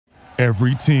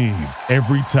Every team,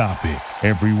 every topic,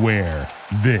 everywhere.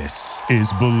 This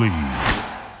is Believe.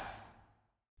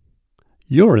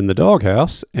 You're in the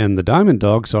Dawghouse, and the Diamond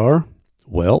Dogs are,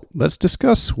 well, let's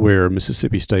discuss where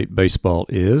Mississippi State baseball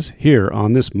is here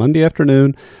on this Monday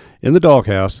afternoon in the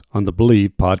Dawghouse on the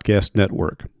Believe Podcast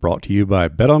Network, brought to you by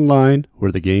BetOnline,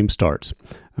 where the game starts.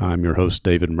 I'm your host,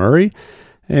 David Murray,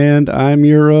 and I'm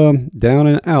your down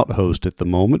and out host at the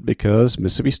moment because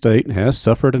Mississippi State has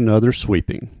suffered another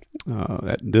sweeping.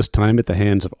 At this time at the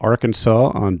hands of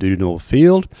Arkansas on Duty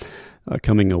Field,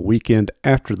 coming a weekend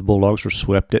after the Bulldogs were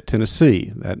swept at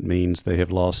Tennessee. That means they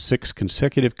have lost 6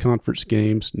 consecutive conference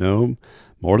games. No,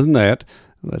 more than that.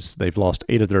 They've lost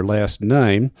 8 of their last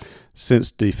 9.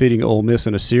 Since defeating Ole Miss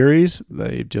in a series,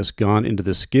 they've just gone into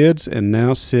the skids and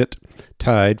now sit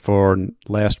tied for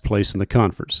last place in the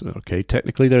conference. Okay,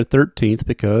 technically they're 13th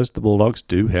because the Bulldogs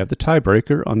do have the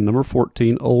tiebreaker on number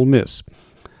 14, Ole Miss.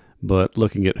 But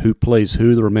looking at who plays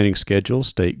who, the remaining schedule,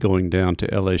 State going down to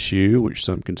LSU, which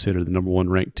some consider the number 1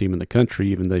 ranked team in the country,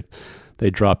 even they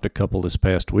dropped a couple this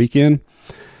past weekend.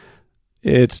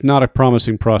 It's not a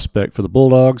promising prospect for the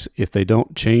Bulldogs if they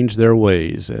don't change their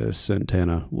ways, as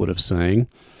Santana would have sang.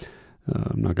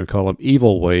 I'm not going to call them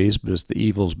evil ways, but it's the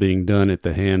evils being done at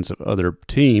the hands of other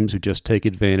teams who just take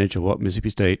advantage of what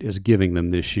Mississippi State is giving them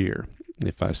this year.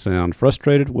 If I sound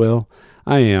frustrated, well,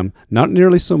 I am. Not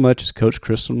nearly so much as Coach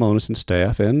Chris Lemonis and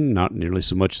staff, and not nearly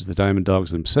so much as the Diamond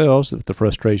Dogs themselves, if the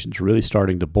frustration's really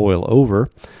starting to boil over.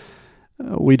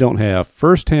 We don't have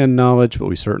first-hand knowledge, but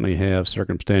we certainly have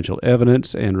circumstantial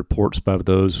evidence and reports by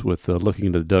those with looking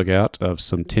into the dugout of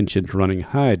some tensions running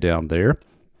high down there.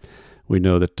 We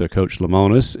know that Coach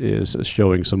Lemonis is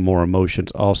showing some more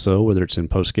emotions also, whether it's in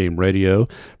post-game radio,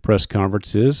 press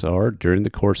conferences, or during the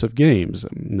course of games.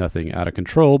 Nothing out of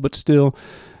control, but still,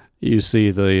 you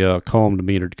see the calm,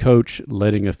 demeanored coach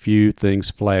letting a few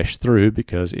things flash through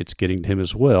because it's getting to him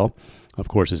as well. Of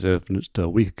course, as evidenced a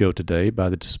week ago today by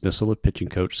the dismissal of pitching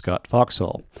coach Scott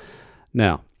Foxhall.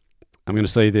 Now, I'm going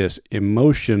to say this.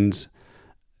 Emotions,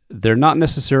 they're not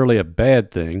necessarily a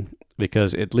bad thing,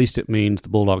 because at least it means the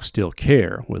Bulldogs still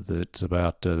care, whether it's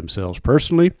about themselves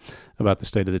personally, about the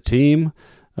state of the team,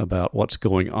 about what's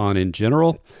going on in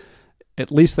general. At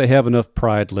least they have enough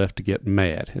pride left to get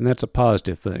mad, and that's a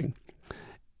positive thing.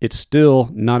 It's still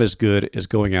not as good as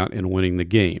going out and winning the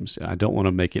games. I don't want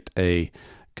to make it a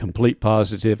complete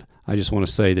positive. I just want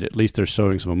to say that at least they're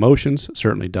showing some emotions.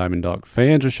 Certainly Diamond Dog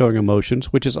fans are showing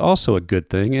emotions, which is also a good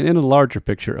thing, and in a larger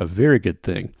picture, a very good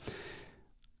thing.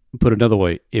 Put another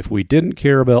way, if we didn't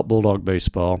care about Bulldog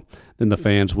baseball, then the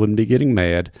fans wouldn't be getting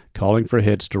mad, calling for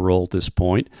heads to roll at this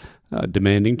point,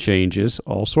 demanding changes,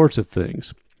 all sorts of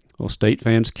things. Well, State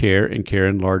fans care and care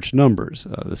in large numbers.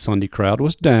 The Sunday crowd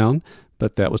was down,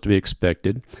 but that was to be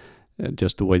expected.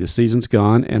 Just the way the season's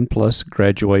gone, and plus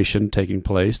graduation taking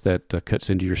place, that cuts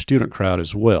into your student crowd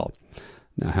as well.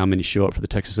 Now, how many show up for the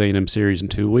Texas A&M series in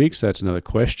 2 weeks? That's another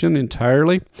question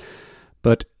entirely.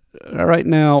 But right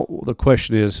now, the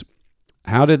question is,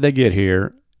 how did they get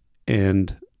here?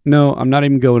 And no, I'm not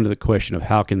even going to the question of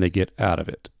how can they get out of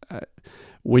it.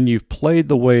 When you've played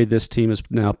the way this team has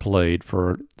now played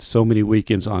for so many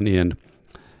weekends on end,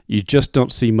 you just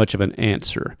don't see much of an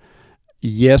answer.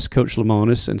 Yes, Coach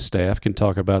Lemonis and staff can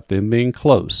talk about them being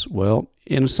close. Well,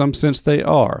 in some sense they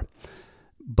are.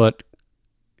 But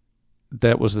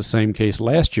that was the same case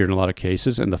last year in a lot of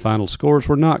cases, and the final scores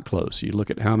were not close. You look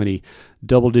at how many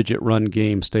double-digit run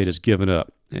games State has given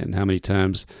up and how many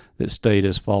times that State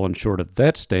has fallen short of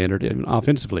that standard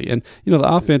offensively. And, the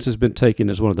offense has been taken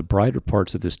as one of the brighter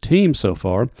parts of this team so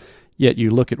far, yet you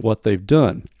look at what they've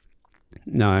done.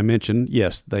 Now, I mentioned,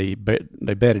 yes, they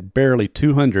batted barely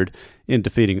 200 in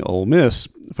defeating Ole Miss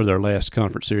for their last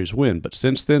conference series win, but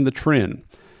since then the trend,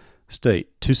 State,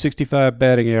 265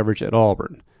 batting average at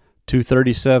Auburn,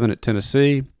 237 at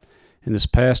Tennessee, and this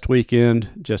past weekend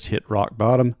just hit rock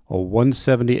bottom, a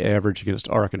 170 average against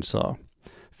Arkansas.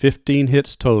 15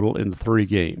 hits total in the 3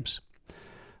 games.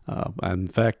 In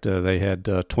fact, they had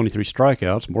 23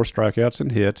 strikeouts, more strikeouts than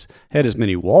hits, had as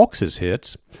many walks as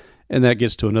hits, and that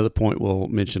gets to another point we'll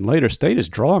mention later. State is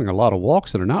drawing a lot of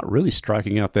walks that are not really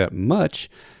striking out that much,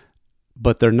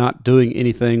 but they're not doing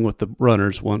anything with the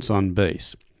runners once on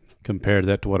base. Compare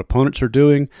that to what opponents are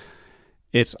doing.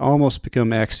 It's almost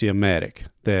become axiomatic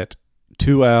that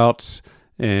 2 outs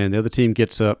and the other team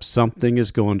gets up, something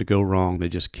is going to go wrong. They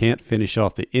just can't finish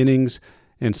off the innings,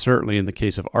 and certainly in the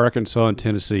case of Arkansas and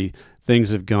Tennessee,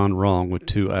 things have gone wrong with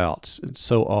 2 outs. It's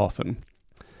so often.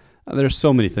 There's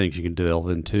so many things you can delve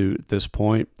into at this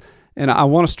point, and I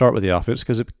want to start with the offense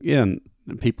because, again,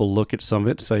 people look at some of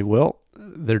it and say, well,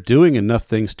 they're doing enough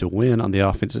things to win on the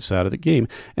offensive side of the game.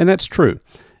 And that's true.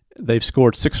 They've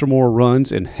scored 6 or more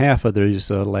runs in half of these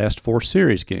last 4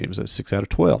 series games. That's 6 out of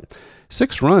 12.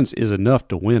 6 runs is enough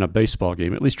to win a baseball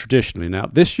game, at least traditionally. Now,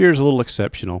 this year is a little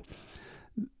exceptional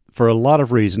for a lot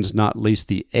of reasons, not least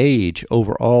the age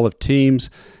overall of teams.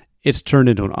 It's turned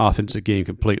into an offensive game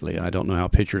completely. I don't know how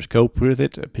pitchers cope with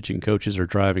it. Pitching coaches are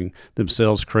driving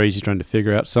themselves crazy trying to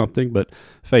figure out something. But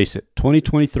face it,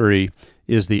 2023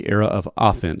 is the era of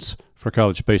offense for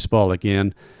college baseball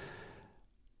again.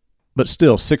 But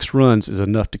still, 6 runs is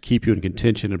enough to keep you in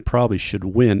contention and probably should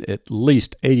win at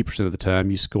least 80% of the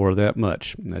time you score that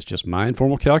much. And that's just my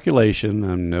informal calculation.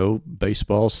 I'm no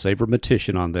baseball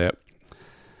sabermatician on that.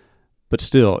 But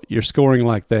still, you're scoring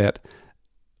like that.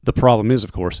 The problem is,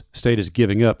 of course, State is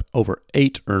giving up over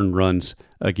 8 earned runs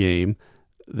a game.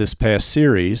 This past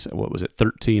series,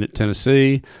 13 at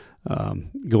Tennessee?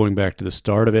 Going back to the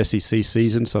start of SEC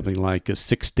season, something like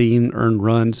 16 earned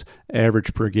runs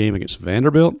average per game against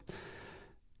Vanderbilt.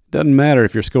 Doesn't matter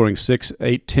if you're scoring 6,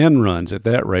 8, 10 runs at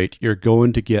that rate, you're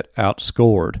going to get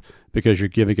outscored because you're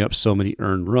giving up so many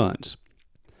earned runs.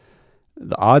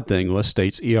 The odd thing was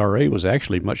State's ERA was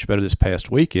actually much better this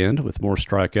past weekend with more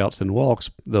strikeouts than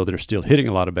walks, though they're still hitting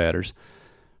a lot of batters.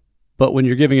 But when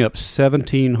you're giving up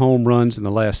 17 home runs in the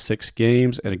last 6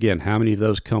 games, and again, how many of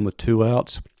those come with 2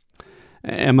 outs?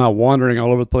 Am I wandering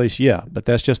all over the place? Yeah, but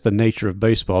that's just the nature of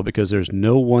baseball because there's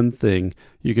no one thing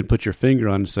you can put your finger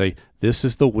on and say, this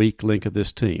is the weak link of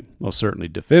this team. Well, certainly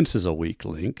defense is a weak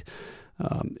link.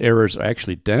 Errors are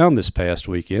actually down this past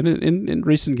weekend. In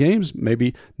recent games,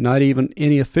 maybe not even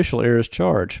any official errors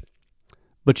charged.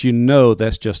 But you know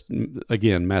that's just,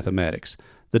 again, mathematics.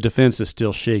 The defense is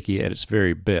still shaky at its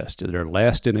very best. They're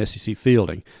last in SEC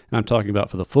fielding. And I'm talking about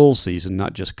for the full season,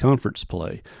 not just conference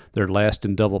play. They're last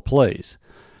in double plays.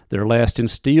 They're last in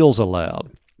steals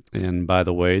allowed. And by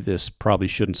the way, this probably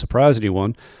shouldn't surprise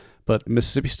anyone, but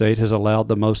Mississippi State has allowed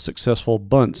the most successful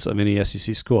bunts of any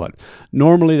SEC squad.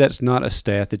 Normally, that's not a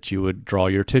stat that you would draw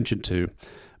your attention to,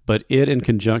 but it, in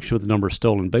conjunction with the number of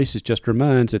stolen bases, just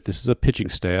reminds that this is a pitching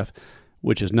staff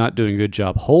which is not doing a good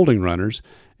job holding runners,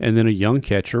 and then a young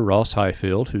catcher, Ross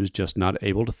Highfield, who's just not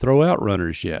able to throw out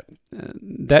runners yet.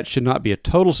 That should not be a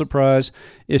total surprise.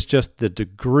 It's just the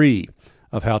degree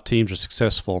of how teams are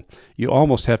successful. You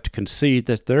almost have to concede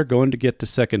that they're going to get to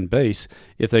second base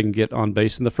if they can get on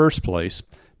base in the first place,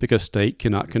 because State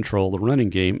cannot control the running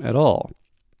game at all.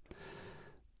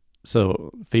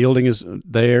 So fielding is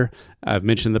there. I've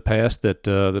mentioned in the past that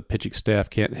the pitching staff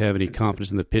can't have any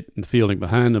confidence in the fielding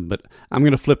behind them, but I'm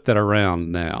going to flip that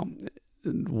around now.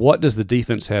 What does the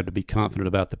defense have to be confident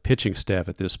about the pitching staff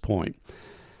at this point?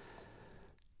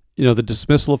 You know, the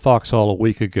dismissal of Foxhall a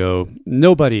week ago,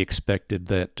 nobody expected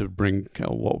that to bring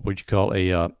what would you call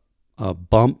a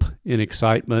bump in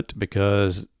excitement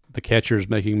because the catcher is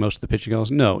making most of the pitching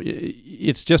calls. No,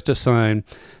 it's just a sign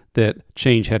that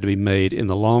change had to be made in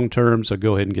the long term, so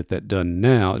go ahead and get that done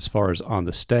now as far as on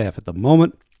the staff at the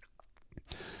moment.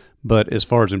 But as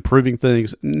far as improving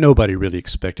things, nobody really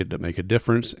expected to make a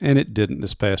difference, and it didn't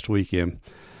this past weekend.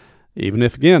 Even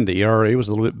if, again, the ERA was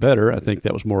a little bit better, I think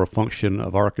that was more a function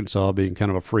of Arkansas being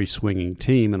kind of a free-swinging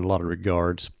team in a lot of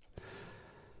regards.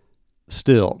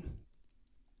 Still,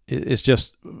 it's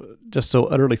just so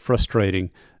utterly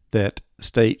frustrating that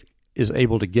State is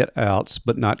able to get outs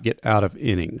but not get out of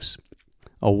innings.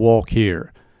 A walk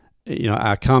here. You know,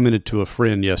 I commented to a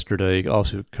friend yesterday,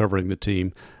 also covering the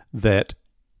team, that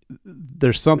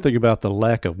there's something about the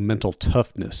lack of mental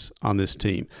toughness on this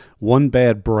team. One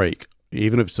bad break,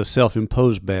 even if it's a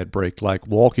self-imposed bad break like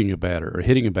walking a batter or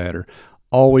hitting a batter,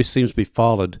 always seems to be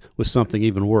followed with something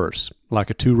even worse, like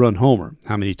a 2-run homer.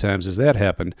 How many times has that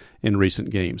happened in recent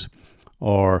games?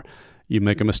 Or you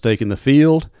make a mistake in the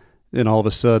field, then all of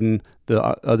a sudden the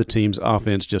other team's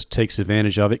offense just takes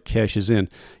advantage of it, cashes in.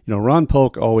 You know, Ron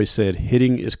Polk always said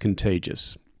hitting is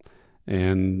contagious.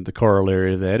 And the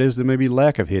corollary of that is that maybe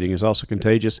lack of hitting is also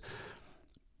contagious.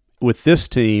 With this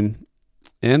team,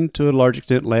 and to a large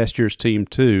extent last year's team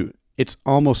too, it's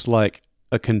almost like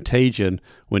a contagion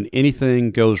when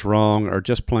anything goes wrong or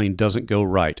just plain doesn't go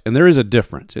right. And there is a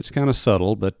difference. It's kind of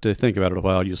subtle, but think about it a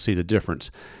while, you'll see the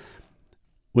difference.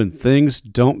 When things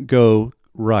don't go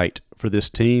right for this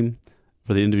team,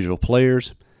 for the individual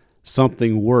players,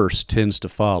 something worse tends to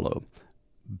follow.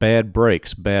 Bad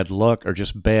breaks, bad luck, or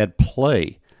just bad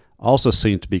play also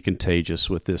seem to be contagious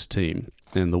with this team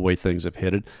and the way things have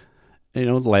headed. You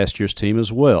know, last year's team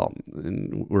as well.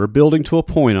 And we're building to a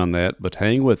point on that, but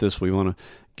hang with us. We want to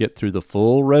get through the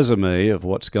full resume of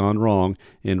what's gone wrong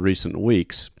in recent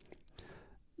weeks.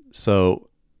 So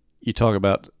you talk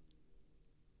about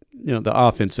the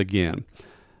offense again.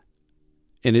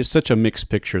 And it's such a mixed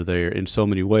picture there in so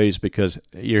many ways because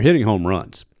you're hitting home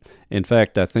runs. In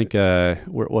fact, I think,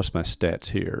 what's my stats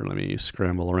here? Let me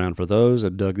scramble around for those. I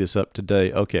dug this up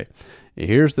today. Okay,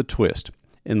 here's the twist.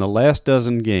 In the last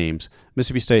dozen games,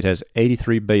 Mississippi State has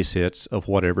 83 base hits of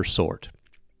whatever sort.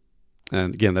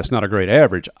 And again, that's not a great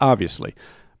average, obviously.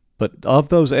 But of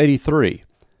those 83,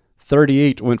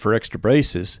 38 went for extra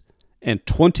bases, and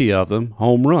 20 of them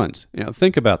home runs.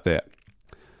 Think about that.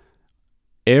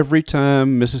 Every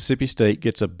time Mississippi State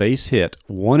gets a base hit,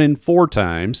 1 in 4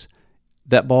 times,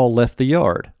 that ball left the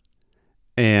yard.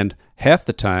 And half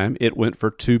the time, it went for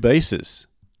 2 bases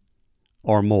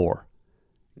or more.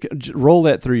 Roll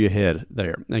that through your head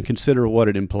there and consider what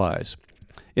it implies.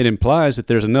 It implies that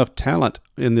there's enough talent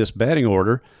in this batting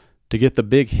order to get the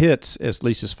big hits, at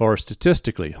least as far as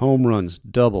statistically, home runs,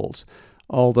 doubles,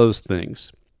 all those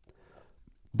things.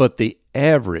 But the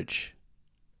average,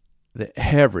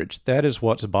 that is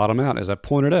what's bottom out, as I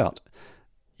pointed out.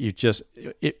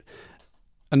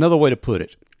 Another way to put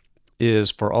it is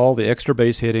for all the extra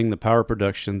base hitting, the power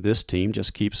production, this team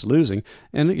just keeps losing.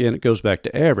 And again, it goes back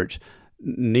to average.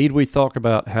 Need we talk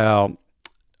about how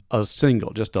a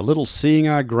single, just a little seeing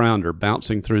eye grounder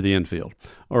bouncing through the infield,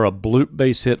 or a bloop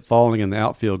base hit falling in the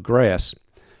outfield grass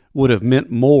would have meant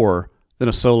more than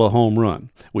a solo home run?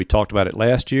 We talked about it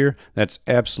last year. That's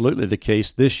absolutely the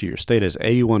case this year. State has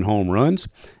 81 home runs.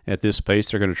 At this pace,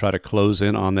 they're going to try to close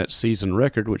in on that season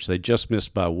record, which they just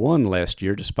missed by 1 last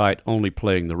year, despite only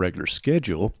playing the regular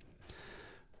schedule.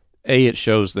 It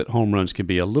shows that home runs can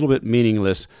be a little bit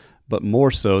meaningless, but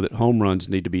more so that home runs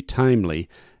need to be timely.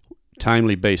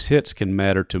 Timely base hits can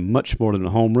matter to much more than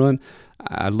a home run.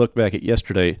 I look back at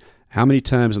yesterday. How many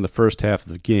times in the first half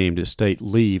of the game did State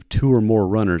leave 2 or more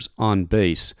runners on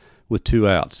base with 2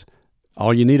 outs?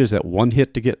 All you need is that 1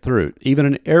 hit to get through, even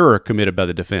an error committed by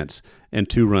the defense, and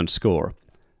 2-run score.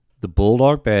 The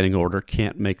Bulldog batting order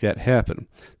can't make that happen.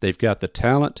 They've got the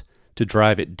talent to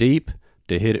drive it deep,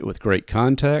 to hit it with great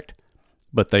contact,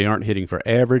 but they aren't hitting for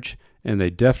average, and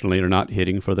they definitely are not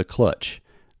hitting for the clutch.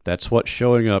 That's what's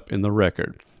showing up in the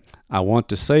record. I want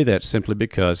to say that simply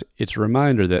because it's a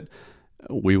reminder that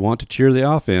we want to cheer the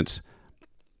offense,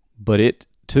 but it,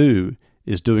 too,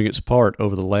 is doing its part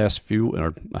over the last few,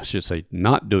 or I should say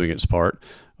not doing its part,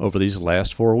 over these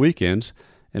last 4 weekends,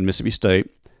 and Mississippi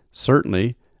State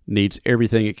certainly needs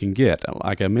everything it can get.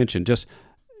 Like I mentioned, just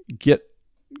get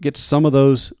some of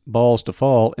those balls to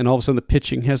fall, and all of a sudden the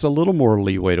pitching has a little more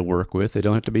leeway to work with. They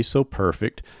don't have to be so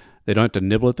perfect. They don't have to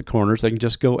nibble at the corners. They can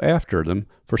just go after them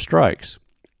for strikes.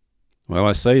 Well,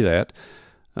 I say that.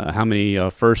 How many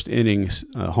first innings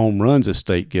home runs has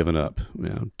State given up?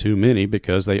 Too many,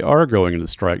 because they are going into the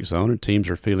strike zone and teams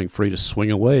are feeling free to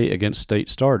swing away against State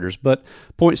starters. But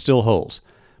point still holds.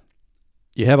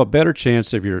 You have a better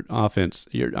chance of your offense,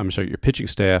 your pitching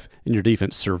staff and your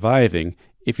defense surviving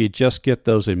if you just get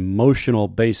those emotional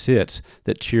base hits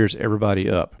that cheers everybody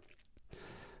up.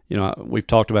 We've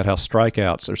talked about how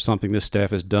strikeouts are something this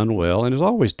staff has done well and has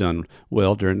always done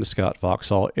well during the Scott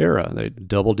Foxhall era. They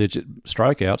double-digit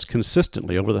strikeouts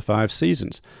consistently over the 5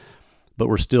 seasons. But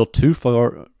we're still too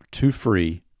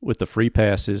free with the free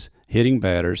passes, hitting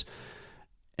batters,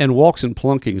 and walks and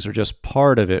plunkings are just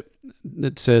part of it.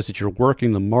 That says that you're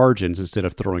working the margins instead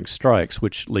of throwing strikes,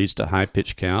 which leads to high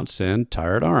pitch counts and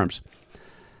tired arms.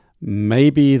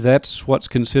 Maybe that's what's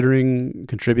contributing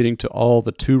to all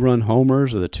the 2-run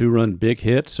homers or the 2-run big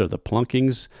hits or the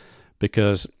plunkings,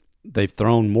 because they've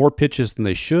thrown more pitches than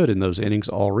they should in those innings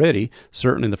already,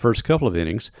 certainly in the first couple of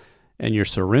innings, and you're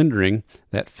surrendering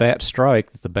that fat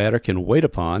strike that the batter can wait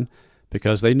upon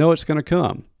because they know it's going to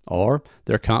come, or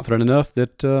they're confident enough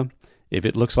that if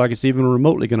it looks like it's even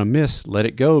remotely going to miss, let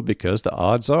it go, because the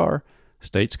odds are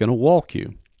State's going to walk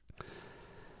you.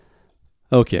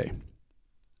 Okay.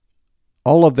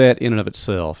 All of that in and of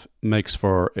itself makes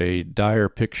for a dire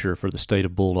picture for the state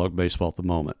of Bulldog baseball at the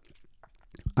moment.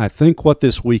 I think what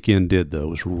this weekend did, though,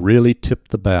 was really tip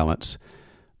the balance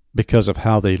because of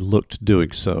how they looked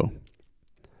doing so.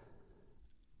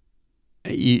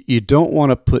 You don't want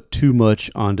to put too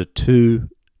much onto 2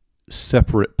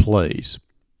 separate plays.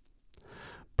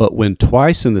 But when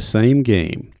twice in the same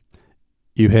game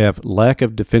you have lack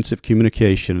of defensive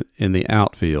communication in the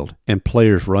outfield and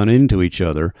players run into each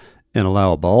other and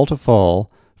allow a ball to fall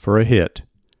for a hit,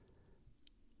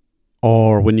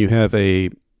 or when you have a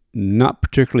not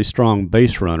particularly strong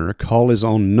base runner call his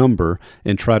own number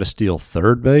and try to steal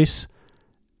third base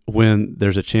when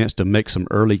there's a chance to make some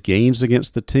early gains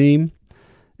against the team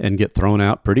and get thrown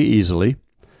out pretty easily,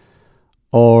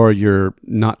 or you're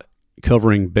not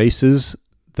covering bases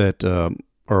that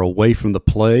are away from the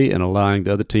play and allowing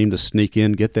the other team to sneak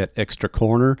in, get that extra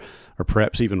corner, or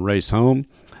perhaps even race home.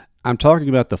 I'm talking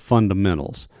about the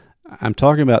fundamentals. I'm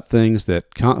talking about things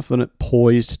that confident,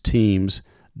 poised teams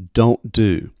don't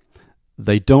do.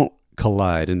 They don't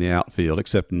collide in the outfield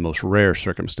except in the most rare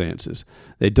circumstances.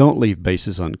 They don't leave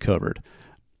bases uncovered.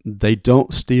 They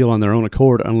don't steal on their own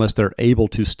accord unless they're able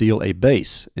to steal a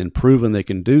base and proven they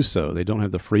can do so. They don't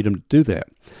have the freedom to do that.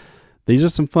 These are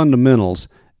some fundamentals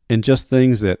and just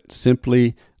things that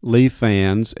simply leave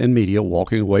fans and media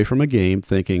walking away from a game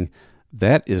thinking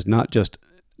that is not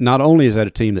only is that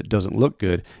a team that doesn't look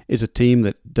good, it's a team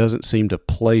that doesn't seem to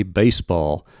play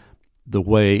baseball the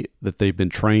way that they've been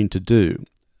trained to do.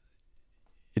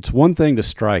 It's one thing to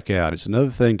strike out. It's another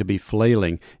thing to be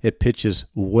flailing at pitches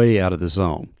way out of the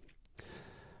zone.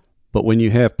 But when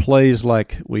you have plays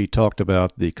like we talked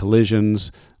about, the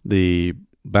collisions, the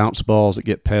bounce balls that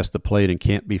get past the plate and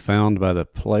can't be found by the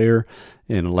player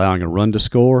and allowing a run to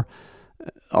score,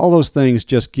 all those things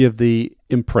just give the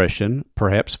impression,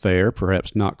 perhaps fair,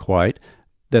 perhaps not quite,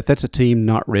 that that's a team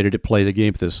not ready to play the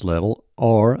game at this level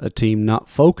or a team not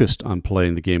focused on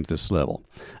playing the game at this level.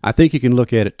 I think you can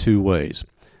look at it two ways.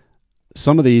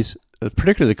 Some of these,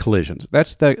 particularly the collisions,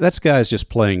 that's guys just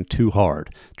playing too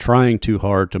hard, trying too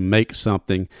hard to make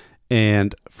something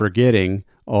and forgetting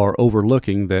or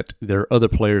overlooking that there are other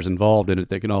players involved in it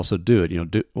that can also do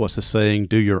it. What's the saying?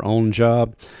 Do your own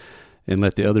job and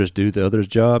let the others do the others'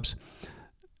 jobs.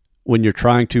 When you're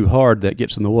trying too hard, that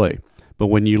gets in the way. But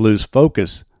when you lose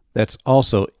focus, that's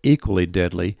also equally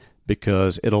deadly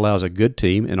because it allows a good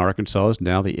team, and Arkansas is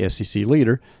now the SEC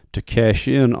leader, to cash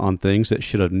in on things that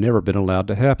should have never been allowed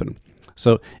to happen.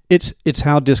 So it's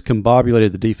how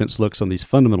discombobulated the defense looks on these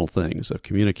fundamental things of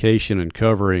communication and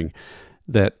covering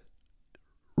that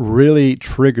really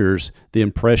triggers the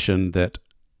impression that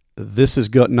this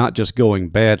is not just going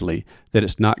badly, that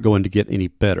it's not going to get any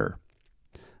better.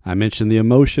 I mentioned the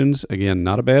emotions. Again,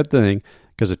 not a bad thing,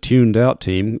 because a tuned-out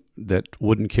team that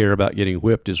wouldn't care about getting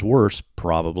whipped is worse,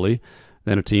 probably,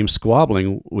 than a team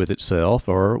squabbling with itself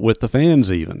or with the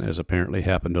fans even, as apparently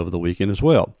happened over the weekend as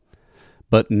well.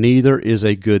 But neither is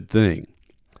a good thing.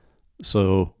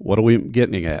 So what are we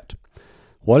getting at?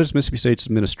 What is Mississippi State's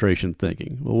administration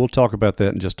thinking? Well, we'll talk about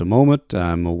that in just a moment.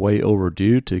 I'm way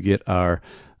overdue to get our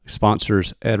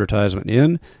sponsor's advertisement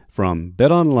in from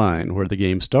BetOnline, where the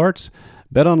game starts.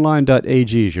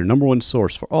 BetOnline.ag is your number one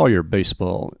source for all your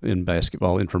baseball and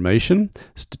basketball information,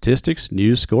 statistics,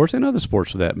 news, scores, and other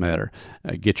sports for that matter.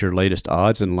 Get your latest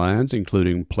odds and lines,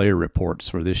 including player reports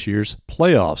for this year's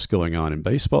playoffs going on in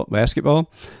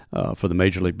basketball for the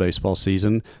Major League Baseball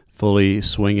season. Fully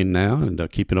swinging now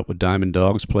and keeping up with Diamond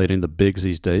Dogs, playing in the bigs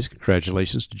these days.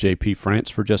 Congratulations to J.P.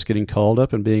 France for just getting called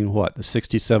up and being, the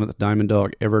 67th Diamond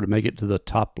Dog ever to make it to the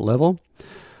top level.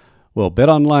 Well,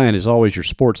 BetOnline is always your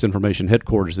sports information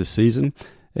headquarters this season,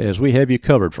 as we have you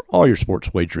covered for all your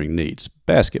sports wagering needs.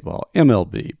 Basketball,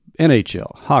 MLB,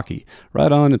 NHL, hockey,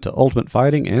 right on into ultimate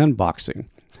fighting and boxing.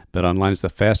 BetOnline is the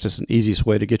fastest and easiest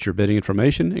way to get your betting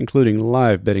information, including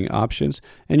live betting options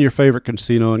and your favorite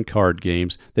casino and card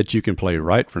games that you can play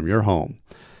right from your home.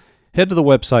 Head to the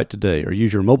website today or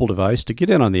use your mobile device to get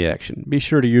in on the action. Be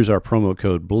sure to use our promo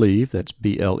code BELIEVE, that's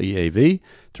BLEAV,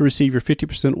 to receive your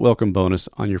 50% welcome bonus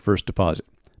on your first deposit.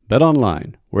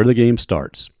 BetOnline, where the game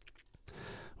starts.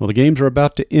 Well, the games are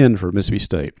about to end for Mississippi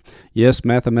State. Yes,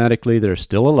 mathematically, they're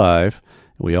still alive.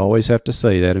 We always have to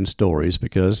say that in stories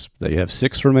because they have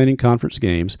 6 remaining conference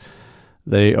games.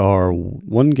 They are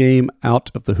 1 game out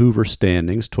of the Hoover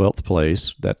standings, 12th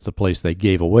place. That's the place they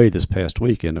gave away this past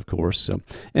weekend, of course.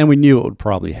 And we knew it would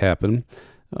probably happen.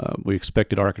 We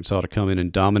expected Arkansas to come in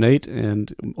and dominate,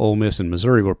 and Ole Miss and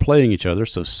Missouri were playing each other,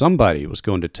 so somebody was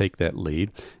going to take that lead.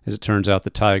 As it turns out,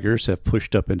 the Tigers have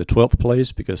pushed up into 12th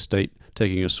place because State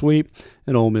taking a sweep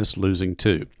and Ole Miss losing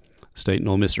 2. State and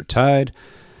Ole Miss are tied,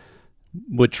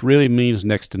 which really means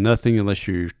next to nothing unless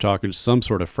you're talking some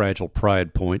sort of fragile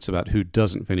pride points about who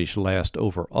doesn't finish last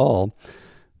overall.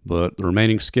 But the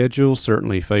remaining schedule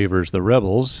certainly favors the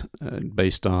Rebels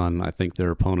based on, I think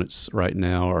their opponents right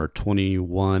now are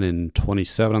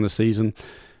 21-27 on the season,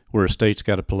 where State's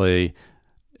got to play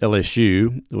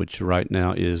LSU, which right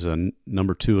now is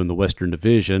number 2 in the Western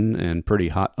Division and pretty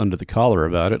hot under the collar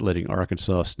about it, letting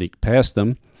Arkansas sneak past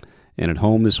them. And at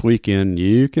home this weekend,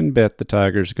 you can bet the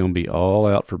Tigers are going to be all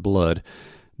out for blood,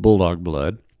 Bulldog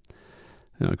blood.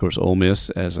 And, of course, Ole Miss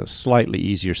has a slightly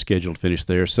easier schedule to finish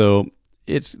there. So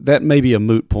that may be a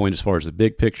moot point as far as the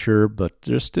big picture, but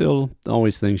there's still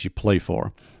always things you play for.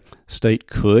 State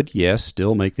could, yes,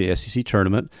 still make the SEC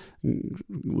tournament.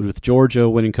 With Georgia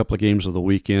winning a couple of games of the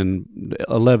weekend,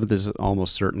 11th is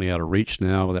almost certainly out of reach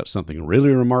now without something really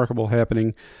remarkable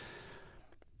happening.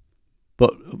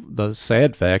 But the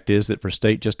sad fact is that for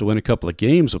State just to win a couple of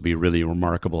games would be really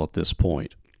remarkable at this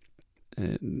point.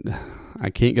 And I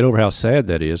can't get over how sad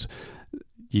that is.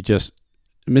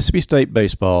 Mississippi State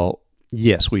baseball,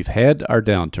 yes, we've had our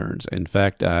downturns. In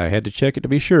fact, I had to check it to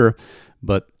be sure,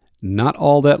 but not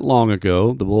all that long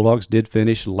ago, the Bulldogs did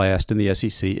finish last in the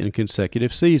SEC in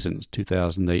consecutive seasons,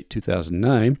 2008,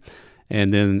 2009.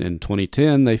 And then in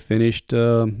 2010, they finished,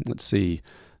 13th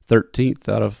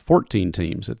out of 14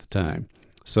 teams at the time.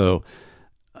 So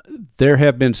there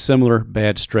have been similar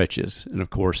bad stretches. And,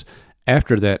 of course,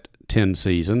 after that 10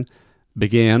 season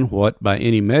began what, by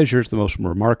any measure, is the most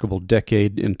remarkable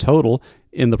decade in total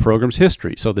in the program's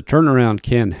history. So the turnaround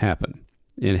can happen.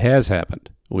 It has happened.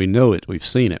 We know it. We've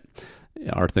seen it.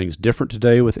 Are things different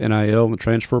today with NIL and the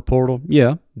transfer portal?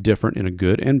 Yeah, different in a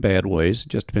good and bad ways. It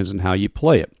just depends on how you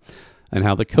play it and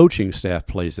how the coaching staff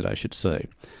plays it, I should say.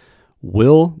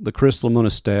 Will the Chris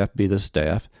Lamona staff be the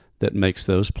staff that makes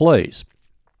those plays?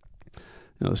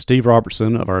 Steve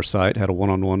Robertson of our site had a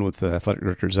one-on-one with athletic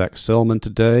director Zac Selmon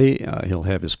today. He'll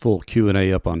have his full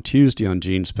Q&A up on Tuesday on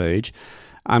Gene's page.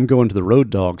 I'm going to the Road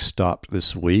Dogs stop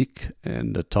this week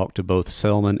and talk to both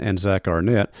Selmon and Zach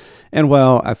Arnett. And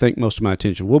while I think most of my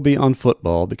attention will be on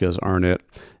football because Arnett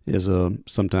is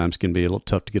sometimes can be a little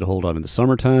tough to get a hold of in the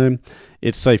summertime,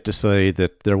 it's safe to say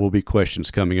that there will be questions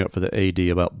coming up for the AD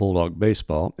about Bulldog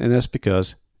baseball, and that's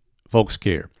because folks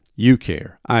care. You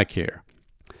care. I care.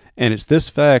 And it's this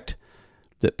fact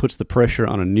that puts the pressure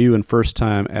on a new and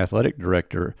first-time athletic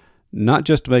director not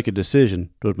just to make a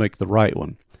decision, but to make the right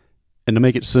one. And to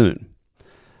make it soon.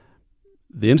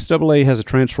 The NCAA has a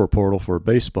transfer portal for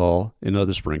baseball and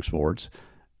other spring sports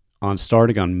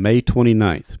starting on May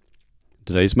 29th.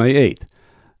 Today's May 8th.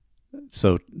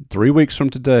 So 3 weeks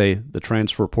from today, the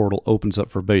transfer portal opens up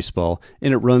for baseball,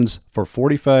 and it runs for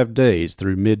 45 days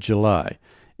through mid-July.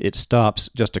 It stops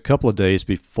just a couple of days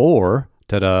before,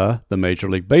 the Major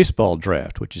League Baseball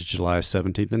draft, which is July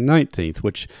 17th and 19th,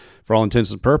 which, for all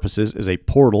intents and purposes, is a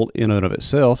portal in and of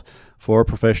itself for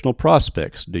professional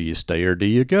prospects. Do you stay or do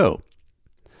you go?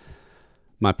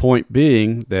 My point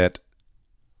being that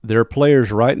there are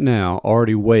players right now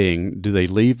already weighing, do they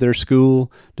leave their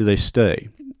school? Do they stay?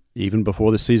 Even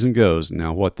before the season goes.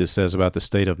 Now, what this says about the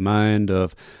state of mind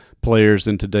of players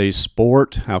in today's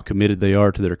sport, how committed they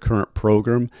are to their current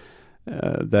program,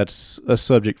 that's a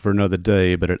subject for another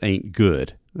day, but it ain't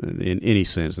good in any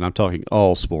sense. And I'm talking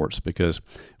all sports, because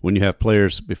when you have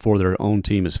players before their own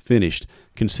team is finished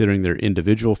considering their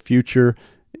individual future,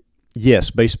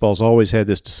 yes, baseball's always had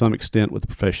this to some extent with the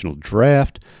professional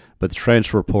draft, but the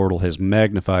transfer portal has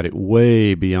magnified it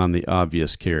way beyond the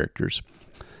obvious characters.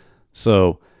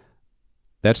 So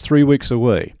that's 3 weeks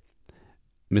away.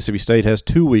 Mississippi State has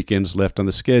 2 weekends left on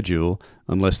the schedule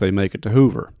unless they make it to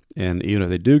Hoover. And even if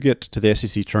they do get to the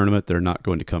SEC tournament, they're not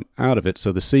going to come out of it,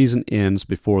 so the season ends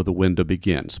before the window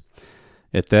begins.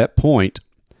 At that point,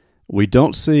 we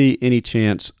don't see any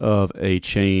chance of a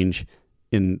change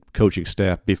in coaching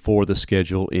staff before the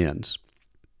schedule ends.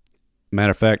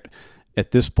 Matter of fact,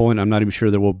 at this point, I'm not even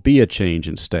sure there will be a change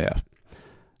in staff.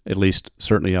 At least,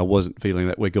 certainly I wasn't feeling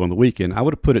that way going the weekend. I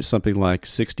would have put it something like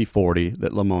 60-40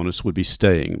 that Lamonis would be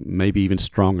staying, maybe even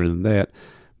stronger than that.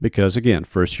 Because, again,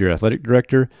 first-year athletic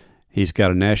director, he's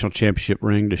got a national championship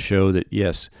ring to show that,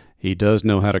 yes, he does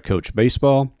know how to coach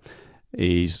baseball.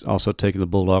 He's also taken the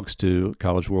Bulldogs to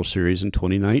College World Series in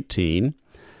 2019.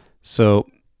 So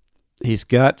he's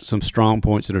got some strong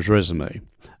points in his resume.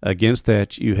 Against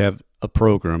that, you have a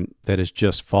program that has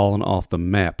just fallen off the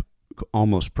map,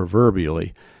 almost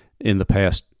proverbially, in the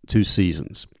past 2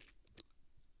 seasons.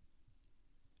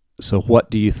 So what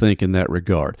do you think in that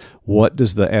regard? What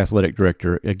does the athletic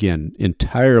director, again,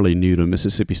 entirely new to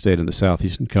Mississippi State in the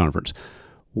Southeastern Conference,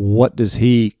 what does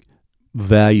he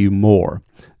value more?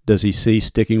 Does he see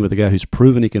sticking with a guy who's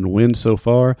proven he can win so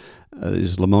far?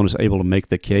 Is Lamonis able to make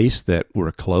the case that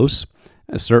we're close?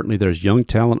 Certainly there's young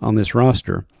talent on this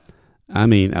roster. I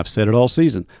mean, I've said it all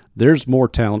season. There's more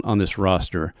talent on this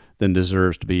roster than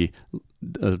deserves to be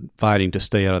fighting to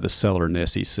stay out of the cellar in the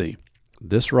SEC.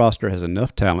 This roster has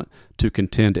enough talent to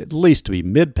contend at least to be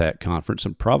mid-pack conference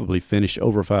and probably finish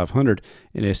over 500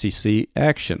 in SEC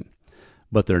action.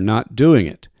 But they're not doing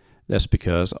it. That's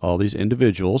because all these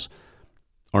individuals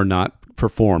are not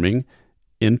performing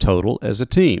in total as a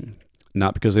team.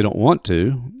 Not because they don't want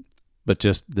to, but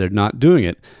just they're not doing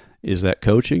it. Is that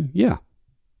coaching? Yeah,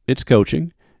 it's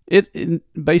coaching.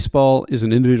 Baseball is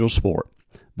an individual sport,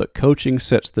 but coaching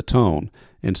sets the tone.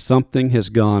 and something has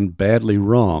gone badly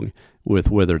wrong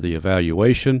with whether the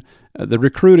evaluation, the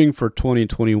recruiting for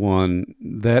 2021,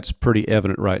 that's pretty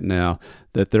evident right now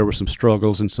that there were some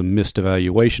struggles and some missed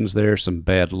evaluations there, some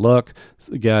bad luck,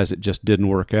 the guys that just didn't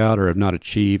work out or have not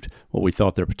achieved what we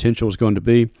thought their potential was going to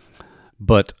be.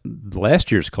 But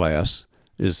last year's class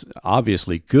is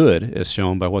obviously good, as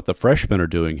shown by what the freshmen are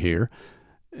doing here.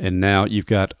 And now you've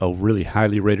got a really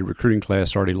highly rated recruiting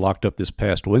class already locked up this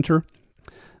past winter.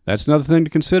 That's another thing to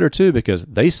consider, too, because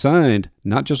they signed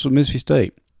not just with Mississippi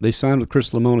State. They signed with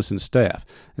Chris Lemonis and staff.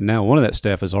 And now one of that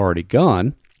staff is already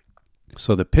gone,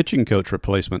 so the pitching coach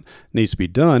replacement needs to be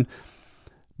done.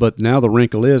 But now the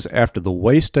wrinkle is, after the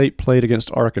way State played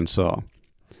against Arkansas,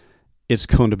 it's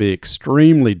going to be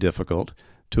extremely difficult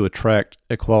to attract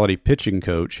a quality pitching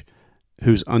coach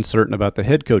who's uncertain about the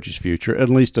head coach's future, at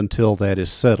least until that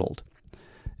is settled.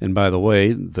 And by the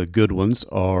way, the good ones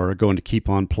are going to keep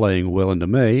on playing well into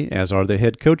May, as are the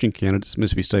head coaching candidates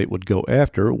Mississippi State would go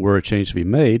after were a change to be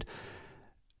made.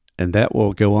 And that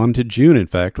will go on to June, in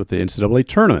fact, with the NCAA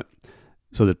tournament.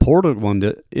 So the portal one,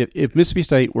 if Mississippi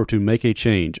State were to make a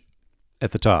change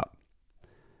at the top,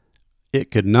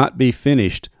 it could not be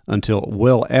finished until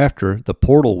well after the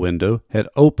portal window had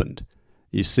opened.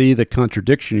 You see the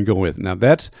contradiction you're going with. Now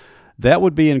that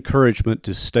would be encouragement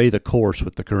to stay the course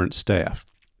with the current staff.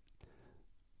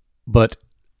 But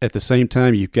at the same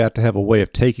time, you've got to have a way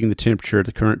of taking the temperature of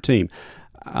the current team.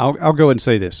 I'll go ahead and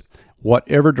say this.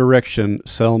 Whatever direction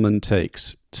Selmon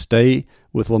takes, stay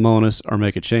with Lemonis or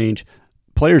make a change,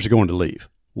 players are going to leave,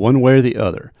 one way or the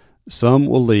other. Some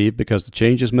will leave because the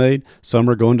change is made. Some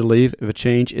are going to leave if a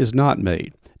change is not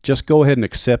made. Just go ahead and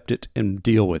accept it and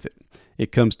deal with it.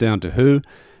 It comes down to who.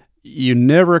 You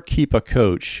never keep a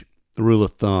coach, the rule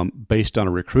of thumb, based on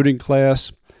a recruiting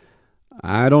class.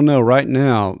 I don't know. Right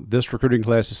now, this recruiting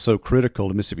class is so critical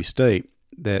to Mississippi State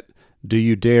that do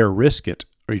you dare risk it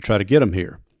or you try to get them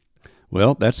here?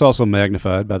 Well, that's also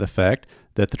magnified by the fact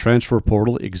that the transfer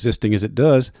portal, existing as it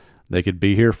does, they could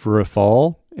be here for a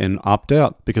fall and opt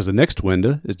out because the next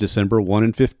window is December 1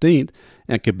 and 15th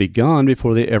and could be gone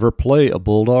before they ever play a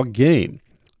Bulldog game.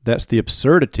 That's the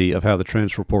absurdity of how the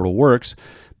transfer portal works.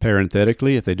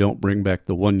 Parenthetically, if they don't bring back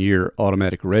the one-year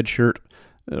automatic redshirt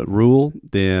rule,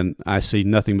 then I see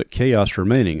nothing but chaos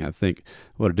remaining. I think,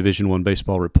 what a Division I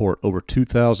baseball report, over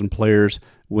 2,000 players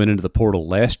went into the portal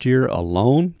last year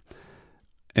alone.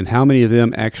 And how many of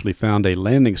them actually found a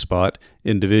landing spot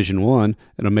in Division I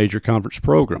in a major conference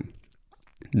program?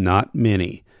 Not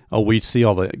many. Oh, we see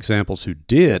all the examples who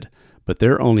did, but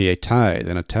they're only a tithe,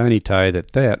 and a tiny tithe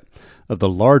at that, of the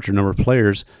larger number of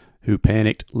players who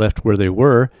panicked, left where they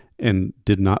were, and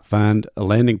did not find a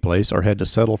landing place or had to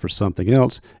settle for something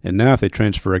else. And now if they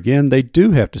transfer again, they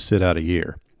do have to sit out a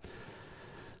year.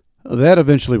 That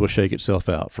eventually will shake itself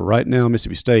out. For right now,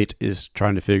 Mississippi State is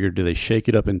trying to figure, do they shake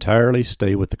it up entirely,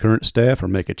 stay with the current staff, or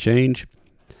make a change?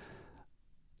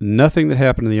 Nothing that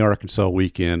happened in the Arkansas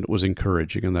weekend was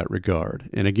encouraging in that regard.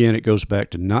 And again, it goes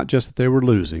back to not just that they were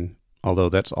losing, although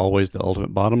that's always the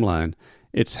ultimate bottom line,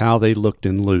 it's how they looked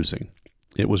in losing.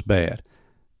 It was bad.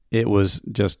 It was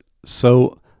just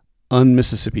so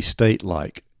un-Mississippi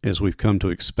State-like, as we've come to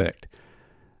expect,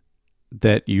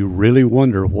 that you really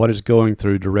wonder what is going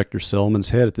through Director Selmon's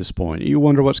head at this point. You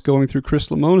wonder what's going through Chris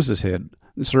Lemonis' head.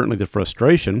 Certainly the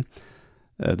frustration.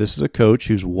 This is a coach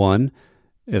who's won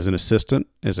as an assistant,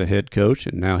 as a head coach,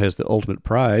 and now has the ultimate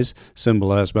prize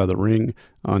symbolized by the ring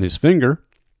on his finger.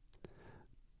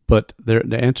 But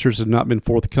the answers have not been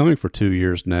forthcoming for 2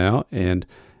 years now, and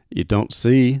you don't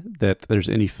see that there's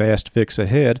any fast fix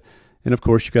ahead. And, of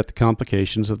course, you've got the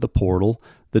complications of the portal,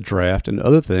 the draft, and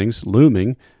other things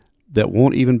looming that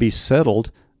won't even be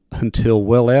settled until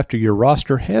well after your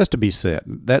roster has to be set.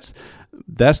 That's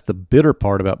the bitter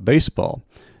part about baseball.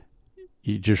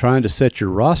 You're trying to set your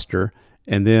roster,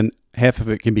 and then half of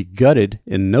it can be gutted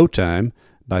in no time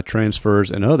by transfers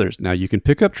and others. Now, you can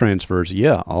pick up transfers,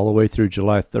 all the way through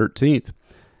July 13th.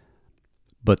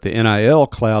 But the NIL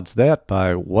clouds that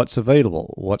by what's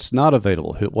available, what's not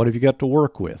available, what have you got to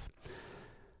work with.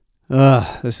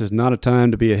 This is not a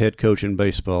time to be a head coach in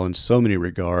baseball in so many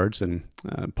regards, and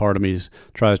part of me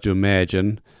tries to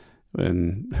imagine,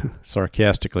 and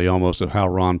sarcastically almost, of how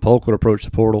Ron Polk would approach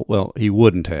the portal. Well, he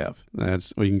wouldn't have.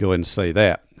 We can go ahead and say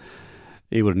that.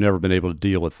 He would have never been able to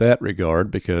deal with that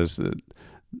regard because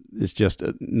it's just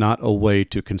not a way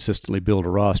to consistently build a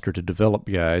roster to develop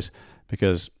guys,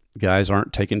 because guys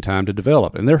aren't taking time to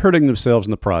develop, and they're hurting themselves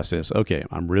in the process. Okay,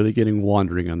 I'm really getting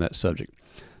wandering on that subject.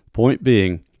 Point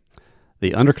being,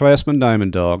 the underclassmen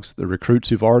Diamond Dogs, the recruits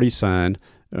who've already signed,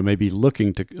 or maybe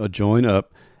looking to join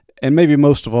up, and maybe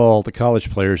most of all, the college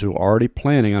players who are already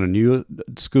planning on a new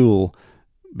school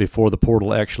before the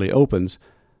portal actually opens,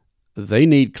 they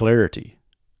need clarity.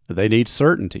 They need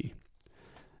certainty.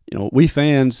 We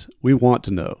fans, we want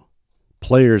to know.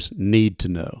 Players need to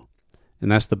know. And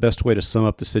that's the best way to sum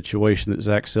up the situation that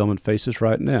Zac Selmon faces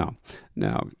right now.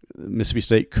 Now, Mississippi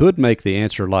State could make the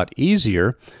answer a lot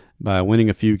easier by winning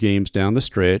a few games down the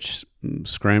stretch,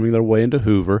 scrambling their way into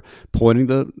Hoover, pointing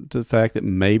to the fact that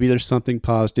maybe there's something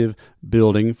positive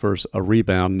building for a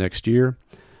rebound next year.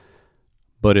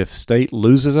 But if State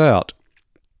loses out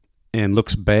and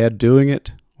looks bad doing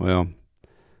it, well,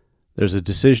 there's a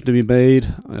decision to be made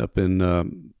up in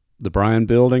the Bryan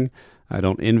building. I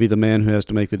don't envy the man who has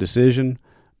to make the decision,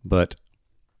 but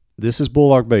this is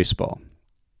Bulldog baseball.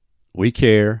 We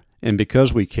care, and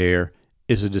because we care,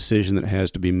 it's a decision that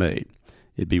has to be made.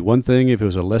 It'd be one thing if it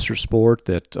was a lesser sport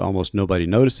that almost nobody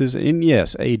notices, and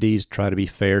yes, ADs try to be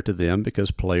fair to them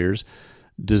because players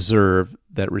deserve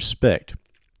that respect.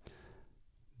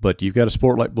 But you've got a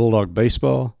sport like Bulldog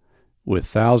baseball with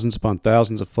thousands upon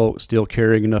thousands of folks still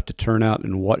caring enough to turn out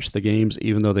and watch the games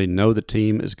even though they know the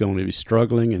team is going to be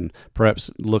struggling and perhaps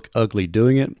look ugly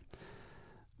doing it.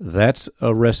 That's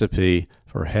a recipe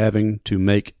for having to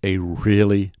make a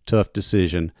really tough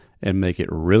decision and make it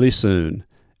really soon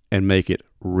and make it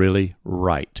really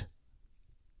right.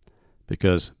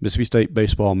 Because Mississippi State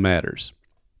baseball matters.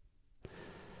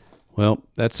 Well,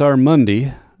 that's our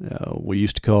Monday. We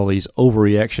used to call these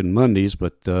overreaction Mondays,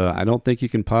 but I don't think you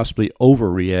can possibly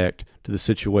overreact to the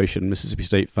situation Mississippi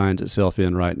State finds itself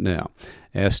in right now.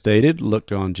 As stated,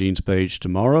 look on Gene's page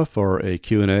tomorrow for a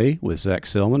Q&A with Zac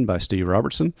Selmon by Steve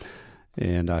Robertson.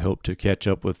 And I hope to catch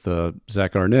up with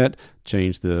Zach Arnett,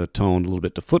 change the tone a little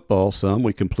bit to football some.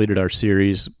 We completed our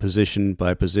series position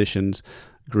by positions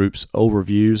groups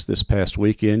overviews this past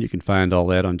weekend. You can find all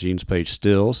that on Gene's page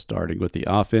still, starting with the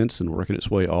offense and working its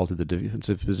way all to the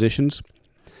defensive positions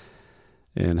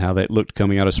and how that looked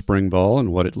coming out of spring ball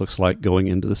and what it looks like going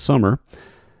into the summer.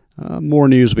 More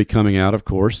news will be coming out, of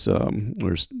course.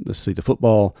 Let's see, the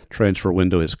football transfer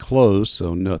window is closed,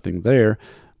 so nothing there.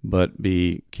 But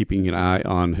be keeping an eye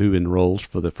on who enrolls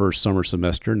for the first summer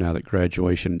semester now that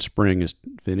graduation in spring is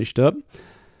finished up.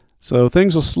 So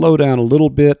things will slow down a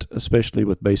little bit, especially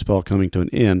with baseball coming to an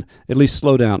end, at least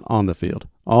slow down on the field.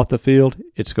 Off the field,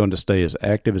 it's going to stay as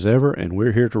active as ever, and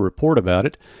we're here to report about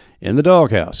it in the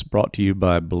Dawghouse, brought to you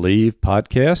by Believe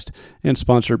Podcast and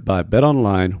sponsored by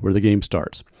BetOnline, where the game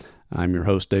starts. I'm your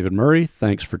host, David Murray.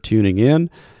 Thanks for tuning in,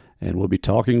 and we'll be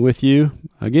talking with you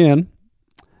again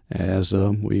as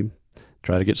we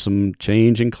try to get some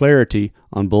change and clarity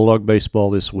on Bulldog baseball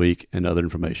this week and other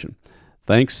information.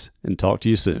 Thanks, and talk to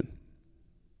you soon.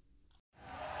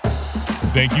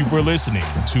 Thank you for listening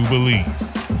to Believe.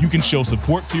 You can show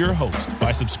support to your host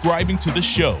by subscribing to the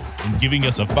show and giving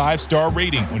us a 5-star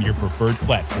rating on your preferred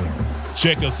platform.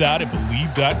 Check us out at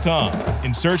Believe.com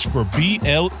and search for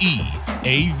BLEAV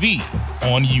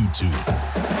on YouTube.